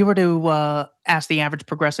you were to ask the average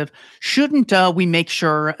progressive, shouldn't we make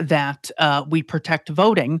sure that we protect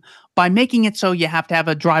voting by making it so you have to have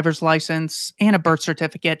a driver's license and a birth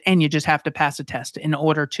certificate, and you just have to pass a test in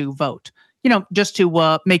order to vote? Just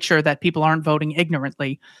to make sure that people aren't voting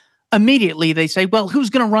ignorantly. Immediately, they say, well, who's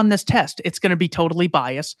going to run this test? It's going to be totally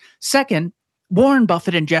biased. Second, Warren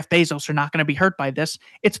Buffett and Jeff Bezos are not going to be hurt by this.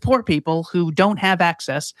 It's poor people who don't have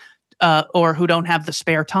access or who don't have the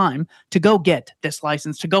spare time to go get this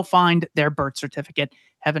license, to go find their birth certificate.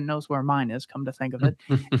 Heaven knows where mine is, come to think of it.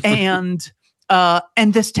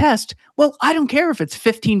 And this test, well, I don't care if it's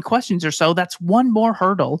 15 questions or so. That's one more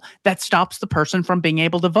hurdle that stops the person from being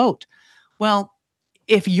able to vote. Well,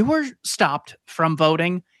 if you're stopped from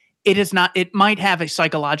voting, it might have a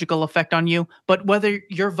psychological effect on you, but whether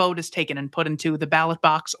your vote is taken and put into the ballot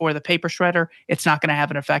box or the paper shredder, it's not going to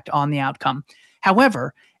have an effect on the outcome.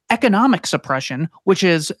 However, economic suppression, which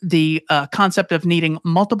is the concept of needing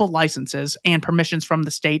multiple licenses and permissions from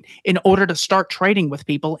the state in order to start trading with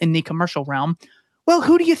people in the commercial realm, well,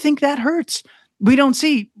 who do you think that hurts? We don't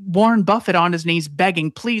see Warren Buffett on his knees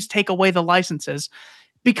begging, please take away the licenses.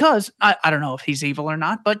 Because, I don't know if he's evil or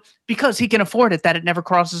not, but because he can afford it, that it never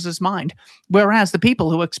crosses his mind. Whereas the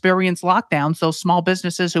people who experience lockdowns, those small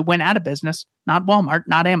businesses who went out of business, not Walmart,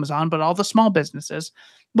 not Amazon, but all the small businesses,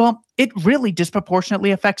 well, it really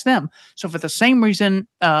disproportionately affects them. So for the same reason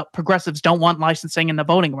progressives don't want licensing in the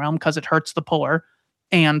voting realm because it hurts the poor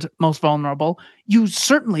and most vulnerable, you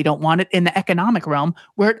certainly don't want it in the economic realm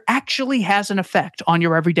where it actually has an effect on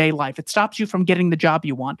your everyday life. It stops you from getting the job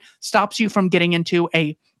you want, stops you from getting into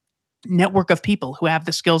a network of people who have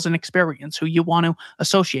the skills and experience who you want to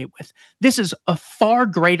associate with. This is a far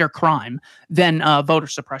greater crime than voter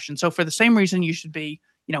suppression. So for the same reason you should be,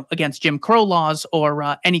 against Jim Crow laws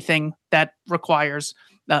or anything that requires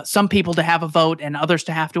some people to have a vote and others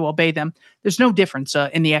to have to obey them. There's no difference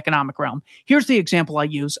in the economic realm. Here's the example I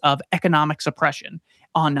use of economic suppression.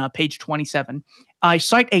 on page 27. I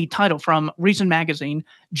cite a title from Reason Magazine,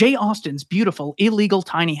 Jay Austen's Beautiful Illegal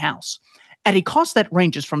Tiny House. At a cost that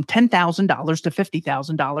ranges from $10,000 to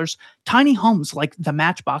 $50,000, tiny homes like the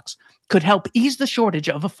Matchbox could help ease the shortage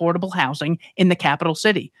of affordable housing in the capital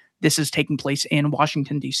city. This is taking place in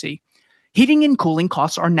Washington, D.C. Heating and cooling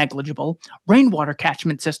costs are negligible. Rainwater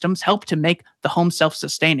catchment systems help to make the home self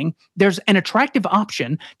sustaining. There's an attractive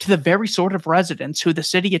option to the very sort of residents who the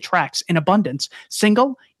city attracts in abundance,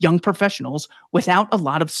 single, young professionals without a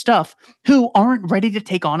lot of stuff who aren't ready to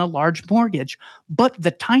take on a large mortgage. But the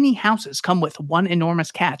tiny houses come with one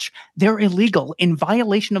enormous catch. They're illegal in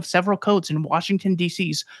violation of several codes in Washington,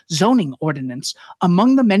 D.C.'s zoning ordinance.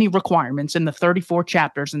 Among the many requirements in the 34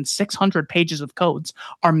 chapters and 600 pages of codes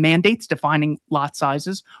are mandates defining lot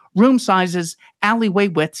sizes, room sizes, alleyway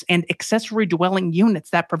widths, and accessory dwelling units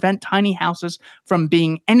that prevent tiny houses from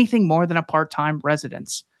being anything more than a part-time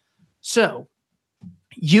residence. So,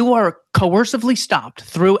 you are coercively stopped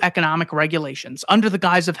through economic regulations under the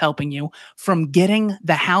guise of helping you from getting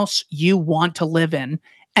the house you want to live in,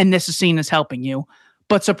 and this is seen as helping you.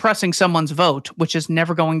 But suppressing someone's vote, which is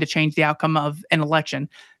never going to change the outcome of an election,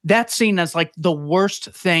 that's seen as like the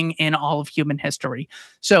worst thing in all of human history.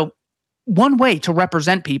 So, one way to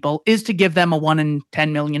represent people is to give them a 1 in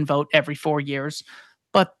 10 million vote every 4 years,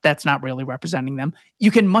 but that's not really representing them.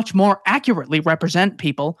 You can much more accurately represent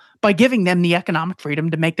people by giving them the economic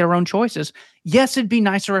freedom to make their own choices. Yes, it'd be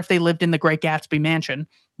nicer if they lived in the Great Gatsby mansion,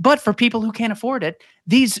 but for people who can't afford it,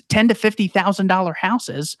 these $10,000 to $50,000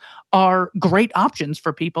 houses are great options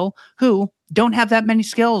for people who don't have that many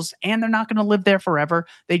skills and they're not going to live there forever.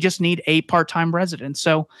 They just need a part-time residence.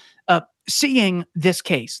 So, seeing this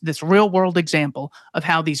case, this real world example of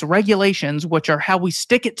how these regulations, which are how we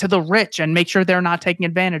stick it to the rich and make sure they're not taking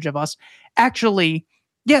advantage of us, actually,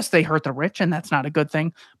 yes, they hurt the rich, and that's not a good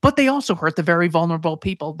thing, but they also hurt the very vulnerable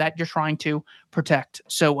people that you're trying to protect.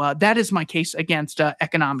 So that is my case against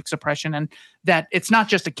economic suppression, and that it's not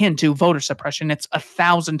just akin to voter suppression, it's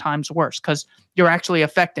 1,000 times worse because you're actually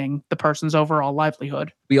affecting the person's overall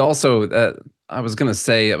livelihood. We also, I was going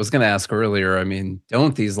to ask earlier, I mean,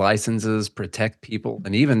 don't these licenses protect people?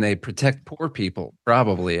 And even they protect poor people,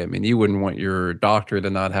 probably. I mean, you wouldn't want your doctor to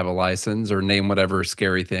not have a license or name whatever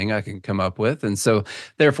scary thing I can come up with. And so,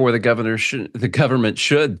 therefore, the government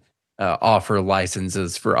should offer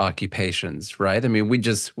licenses for occupations, right? I mean,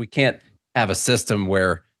 we can't have a system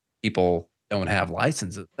where people don't have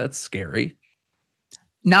licenses. That's scary.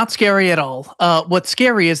 Not scary at all. What's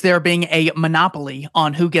scary is there being a monopoly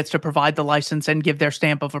on who gets to provide the license and give their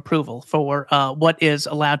stamp of approval for what is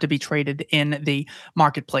allowed to be traded in the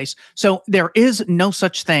marketplace. So there is no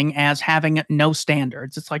such thing as having no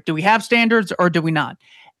standards. It's like, do we have standards or do we not?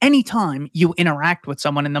 Anytime you interact with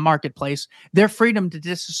someone in the marketplace, their freedom to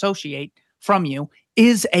disassociate from you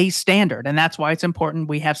is a standard. And that's why it's important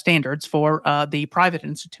we have standards for the private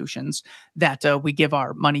institutions that we give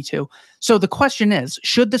our money to. So the question is,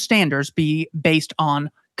 should the standards be based on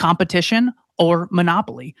competition or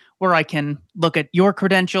monopoly, where I can look at your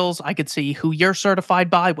credentials, I could see who you're certified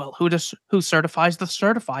by, well, who certifies the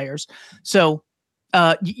certifiers. So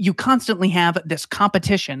you constantly have this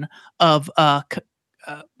competition of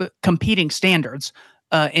competing standards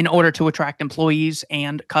in order to attract employees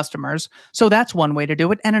and customers. So that's one way to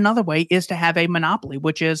do it. And another way is to have a monopoly,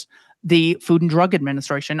 which is the Food and Drug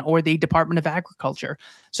Administration or the Department of Agriculture.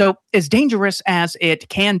 So as dangerous as it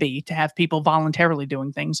can be to have people voluntarily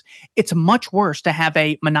doing things, it's much worse to have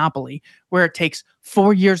a monopoly where it takes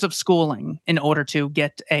 4 years of schooling in order to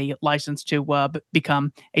get a license to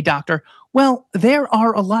become a doctor. Well, there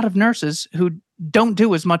are a lot of nurses who don't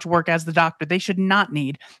do as much work as the doctor. They should not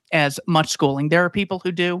need as much schooling. There are people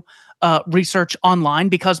who do research online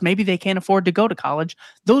because maybe they can't afford to go to college.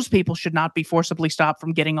 Those people should not be forcibly stopped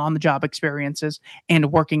from getting on the job experiences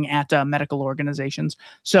and working at medical organizations.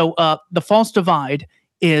 So the false divide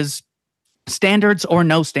is standards or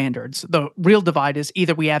no standards. The real divide is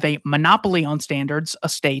either we have a monopoly on standards, a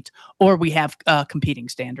state, or we have competing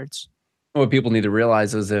standards. What people need to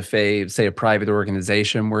realize is if a private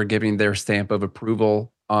organization were giving their stamp of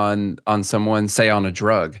approval on someone, say on a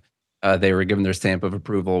drug, they were given their stamp of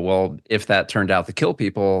approval. Well, if that turned out to kill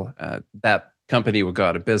people, that company would go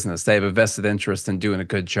out of business. They have a vested interest in doing a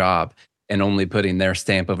good job and only putting their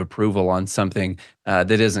stamp of approval on something that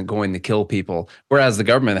isn't going to kill people. Whereas the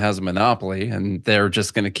government has a monopoly and they're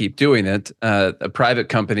just going to keep doing it. A private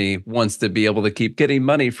company wants to be able to keep getting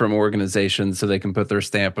money from organizations so they can put their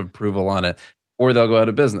stamp of approval on it, or they'll go out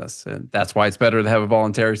of business. And that's why it's better to have a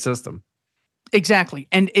voluntary system. Exactly.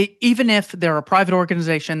 And even if they're a private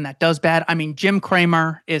organization that does bad, I mean, Jim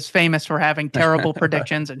Cramer is famous for having terrible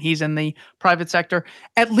predictions and he's in the private sector.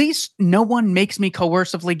 At least no one makes me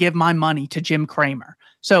coercively give my money to Jim Cramer.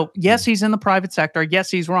 So, yes, he's in the private sector. Yes,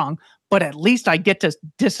 he's wrong. But at least I get to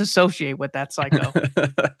disassociate with that psycho.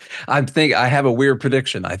 I have a weird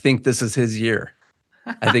prediction. I think this is his year.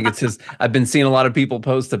 I think it's his. I've been seeing a lot of people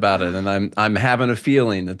post about it, and I'm having a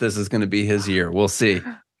feeling that this is going to be his year. We'll see.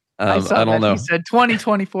 I saw I don't that he know. said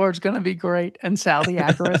 2024 is going to be great. And Sal, the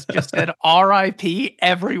actress, just said RIP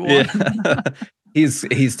everyone. Yeah.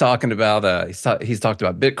 He's talking about he's talked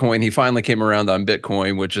about Bitcoin. He finally came around on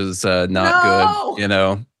Bitcoin, which is not good.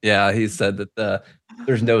 No. Yeah, he said that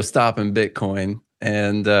there's no stopping Bitcoin,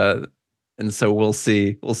 and so we'll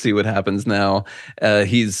see what happens now.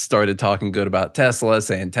 He's started talking good about Tesla,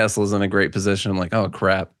 saying Tesla's in a great position. I'm like, oh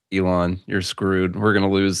crap, Elon, you're screwed. We're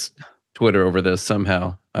gonna lose Twitter over this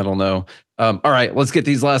somehow. I don't know. All right, let's get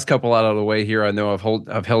these last couple out of the way here. I know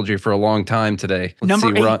I've held you for a long time today. Let's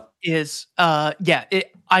Number see. We're 8 on. is,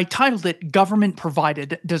 I titled it "Government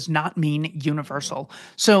Provided Does Not Mean Universal."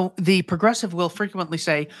 So the progressive will frequently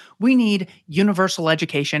say, we need universal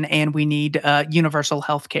education and we need universal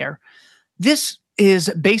health care. This is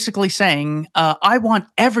basically saying, I want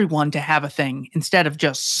everyone to have a thing instead of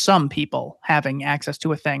just some people having access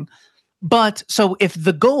to a thing. But so if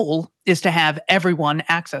the goal is to have everyone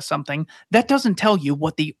access something, that doesn't tell you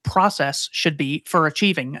what the process should be for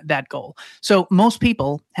achieving that goal. So most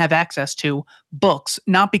people have access to books,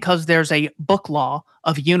 not because there's a book law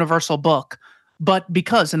of universal book, but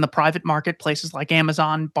because in the private market, places like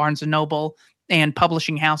Amazon, Barnes and Noble, and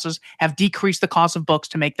publishing houses have decreased the cost of books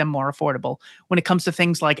to make them more affordable. When it comes to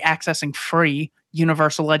things like accessing free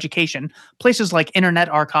universal education, places like Internet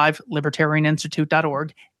Archive,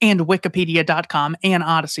 libertarianinstitute.org, and wikipedia.com and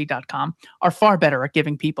odyssey.com are far better at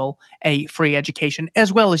giving people a free education,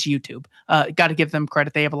 as well as YouTube. Got to give them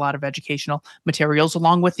credit. They have a lot of educational materials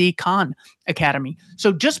along with the Khan Academy.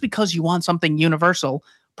 So just because you want something universal,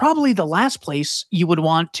 probably the last place you would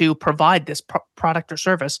want to provide this product or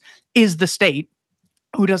service is the state,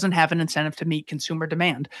 who doesn't have an incentive to meet consumer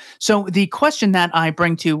demand. So the question that I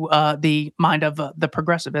bring to the mind of the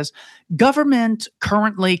progressive is, government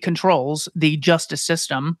currently controls the justice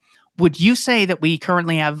system. Would you say that we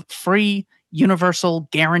currently have free, universal,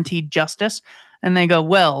 guaranteed justice? And they go,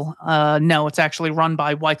 well, no, it's actually run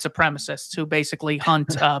by white supremacists who basically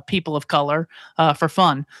hunt people of color for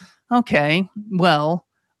fun. Okay, well,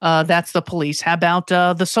 that's the police. How about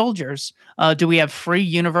the soldiers? Do we have free,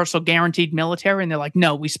 universal, guaranteed military? And they're like,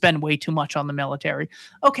 no, we spend way too much on the military.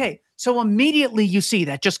 Okay, so immediately you see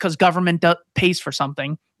that just because government pays for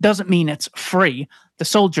something doesn't mean it's free. The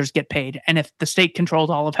soldiers get paid. And if the state controlled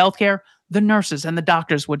all of healthcare, the nurses and the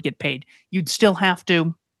doctors would get paid. You'd still have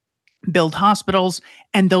to build hospitals,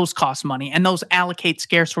 and those cost money, and those allocate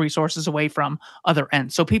scarce resources away from other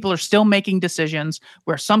ends. So people are still making decisions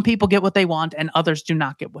where some people get what they want and others do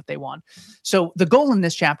not get what they want. So the goal in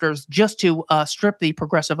this chapter is just to strip the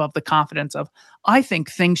progressive of the confidence of, I think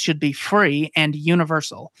things should be free and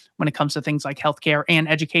universal when it comes to things like healthcare and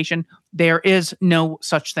education. There is no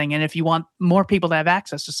such thing. And if you want more people to have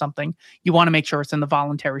access to something, you want to make sure it's in the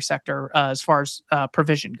voluntary sector as far as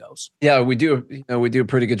provision goes. Yeah, we do. We do a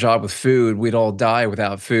pretty good job with food. We'd all die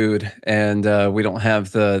without food, and we don't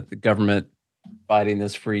have the government providing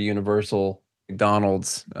this free universal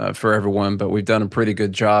McDonald's for everyone. But we've done a pretty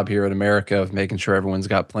good job here in America of making sure everyone's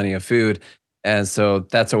got plenty of food, and so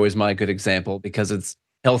that's always my good example because it's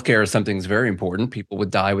healthcare is something that's very important. People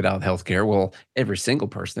would die without healthcare. Well, every single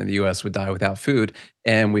person in the U.S. would die without food,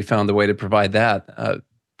 and we found a way to provide that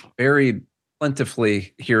very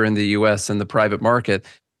plentifully here in the U.S. in the private market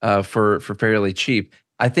for fairly cheap.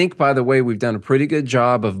 I think, by the way, we've done a pretty good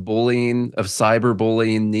job of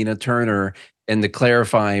cyberbullying Nina Turner and the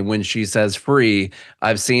clarifying when she says free.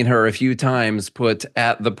 I've seen her a few times put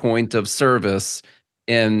at the point of service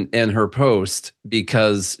in her post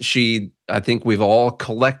because I think we've all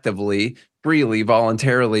collectively, freely,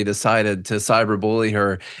 voluntarily decided to cyberbully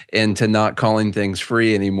her into not calling things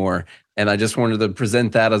free anymore. And I just wanted to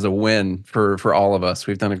present that as a win for all of us.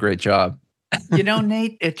 We've done a great job. You know,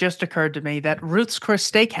 Nate, it just occurred to me that Ruth's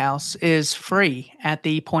Chris Steakhouse is free at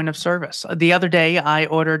the point of service. The other day, I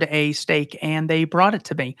ordered a steak and they brought it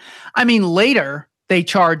to me. I mean, later they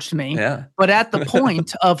charged me, Yeah. but at the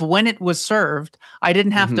point of when it was served, I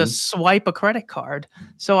didn't have to Mhm. swipe a credit card.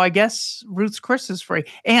 So I guess Ruth's Chris is free,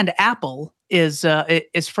 and Apple is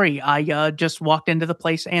free. I just walked into the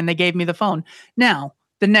place and they gave me the phone. Now,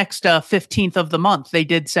 the next 15th of the month, they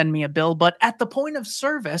did send me a bill, but at the point of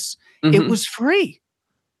service, it Mhm. was free.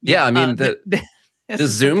 Yeah, Yeah, I mean, This The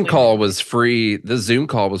is Zoom completely call was ridiculous. free. The Zoom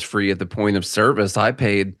call was free at the point of service. I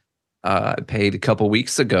paid a couple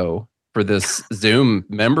weeks ago for this Zoom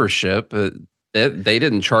membership. They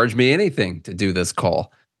didn't charge me anything to do this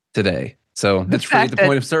call today. So The it's free at fact the that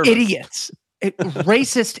point of service. idiots,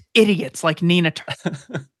 racist idiots like Nina,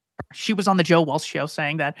 she was on the Joe Walsh show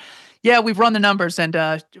saying that, yeah, we've run the numbers and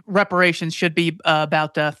reparations should be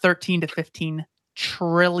about 13 to 15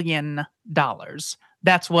 trillion dollars.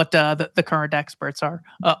 That's what the current experts are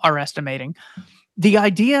estimating. The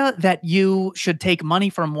idea that you should take money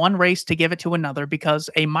from one race to give it to another because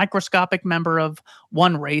a microscopic member of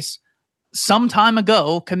one race some time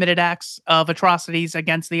ago committed acts of atrocities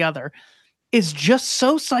against the other is just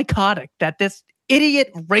so psychotic that this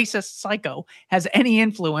idiot racist psycho has any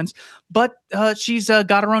influence. But she's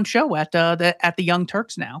got her own show at the Young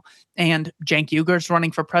Turks now, and Cenk Uyghur's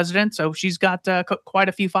running for president, so she's got quite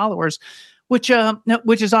a few followers. Which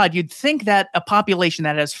is odd. You'd think that a population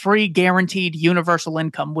that has free, guaranteed, universal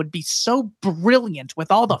income would be so brilliant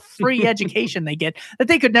with all the free education they get that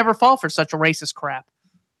they could never fall for such a racist crap.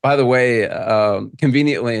 By the way,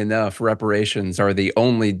 conveniently enough, reparations are the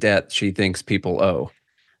only debt she thinks people owe.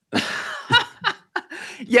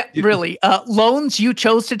 Yeah, You- really. Loans you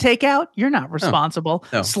chose to take out, you're not No, responsible.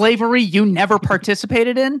 no. Slavery you never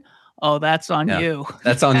participated in, oh, that's on Yeah, you.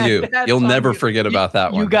 that's on you. That's You'll on never you. forget You, about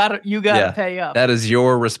that you one. gotta you gotta Yeah, pay up. that is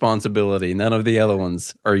your responsibility. None of the other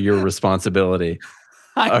ones are your responsibility.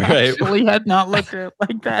 I All right. actually had not looked at it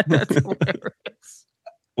like that. That's hilarious.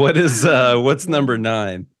 What's number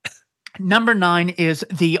 9? Number 9 is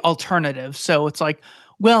the alternative. So it's like,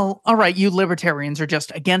 well, all right, you libertarians are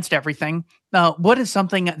just against everything. What is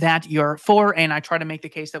something that you're for? And I try to make the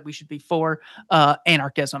case that we should be for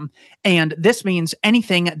anarchism. And this means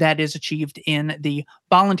anything that is achieved in the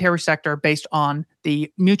voluntary sector based on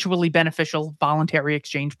the mutually beneficial voluntary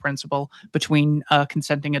exchange principle between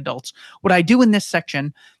consenting adults. What I do in this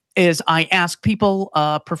section is I ask people,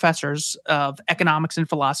 professors of economics and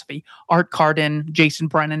philosophy, Art Carden, Jason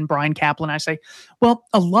Brennan, Brian Kaplan, I say, well,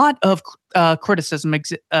 a lot of criticism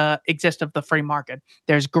exists of the free market.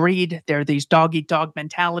 There's greed, there are these dog eat dog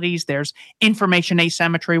mentalities, there's information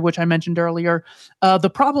asymmetry, which I mentioned earlier.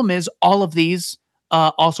 The problem is all of these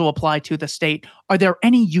also apply to the state. Are there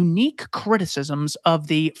any unique criticisms of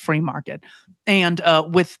the free market? And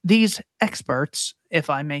with these experts, if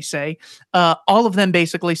I may say, all of them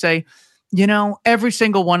basically say, every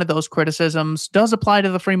single one of those criticisms does apply to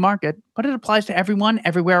the free market, but it applies to everyone,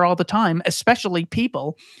 everywhere, all the time, especially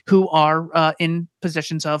people who are in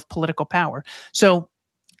positions of political power. So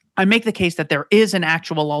I make the case that there is an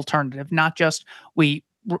actual alternative, not just we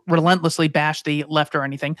relentlessly bash the left or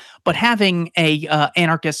anything, but having a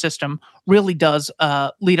anarchist system really does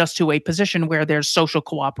lead us to a position where there's social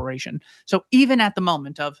cooperation. So even at the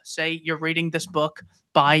moment of, say, you're reading this book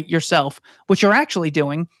by yourself, what you're actually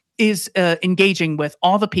doing is engaging with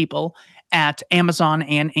all the people at Amazon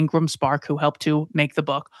and Ingram Spark who helped to make the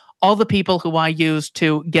book, all the people who I used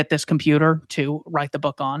to get this computer to write the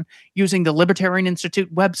book on, using the Libertarian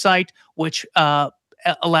Institute website, which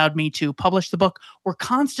allowed me to publish the book. We're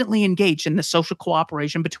constantly engaged in the social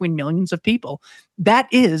cooperation between millions of people. That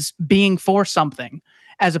is being for something,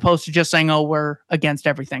 as opposed to just saying, oh, we're against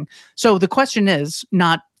everything. So the question is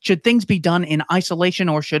not, should things be done in isolation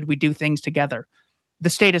or should we do things together? The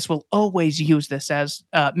statists will always use this as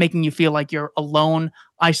making you feel like you're alone,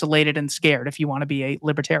 isolated, and scared if you want to be a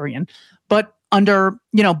libertarian. But under,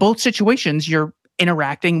 both situations, you're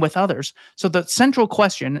interacting with others. So the central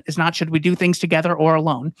question is not, should we do things together or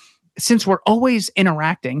alone? Since we're always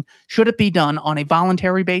interacting, should it be done on a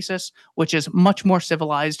voluntary basis, which is much more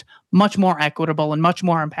civilized, much more equitable, and much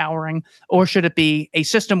more empowering? Or should it be a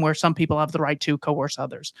system where some people have the right to coerce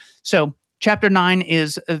others? So Chapter 9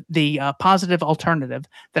 is the positive alternative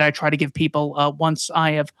that I try to give people once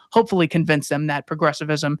I have hopefully convinced them that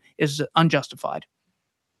progressivism is unjustified.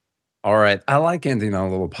 All right. I like ending on a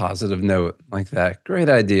little positive note like that. Great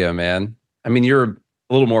idea, man. I mean, you're a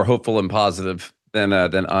little more hopeful and positive than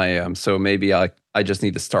I am. So maybe I just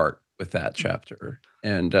need to start with that chapter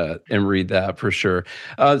and read that for sure.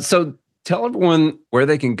 So tell everyone where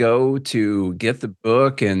they can go to get the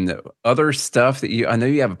book and other stuff that I know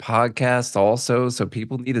you have a podcast also, so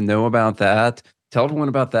people need to know about that. Tell everyone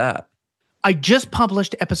about that. I just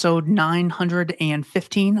published episode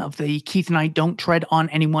 915 of the Keith and I Don't Tread on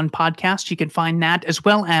Anyone podcast. You can find that as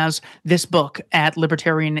well as this book at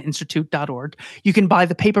libertarianinstitute.org. You can buy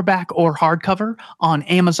the paperback or hardcover on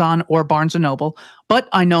Amazon or Barnes & Noble, but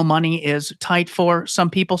I know money is tight for some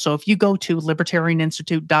people. So if you go to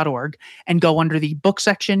libertarianinstitute.org and go under the book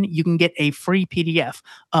section, you can get a free PDF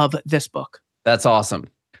of this book. That's awesome.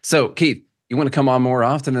 So Keith, you want to come on more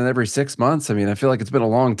often than every 6 months. I mean, I feel like it's been a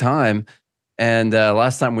long time. And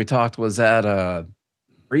last time we talked was at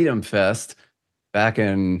Freedom Fest back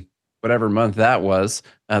in whatever month that was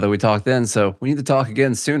that we talked then. So we need to talk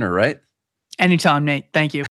again sooner, right? Anytime, Nate. Thank you.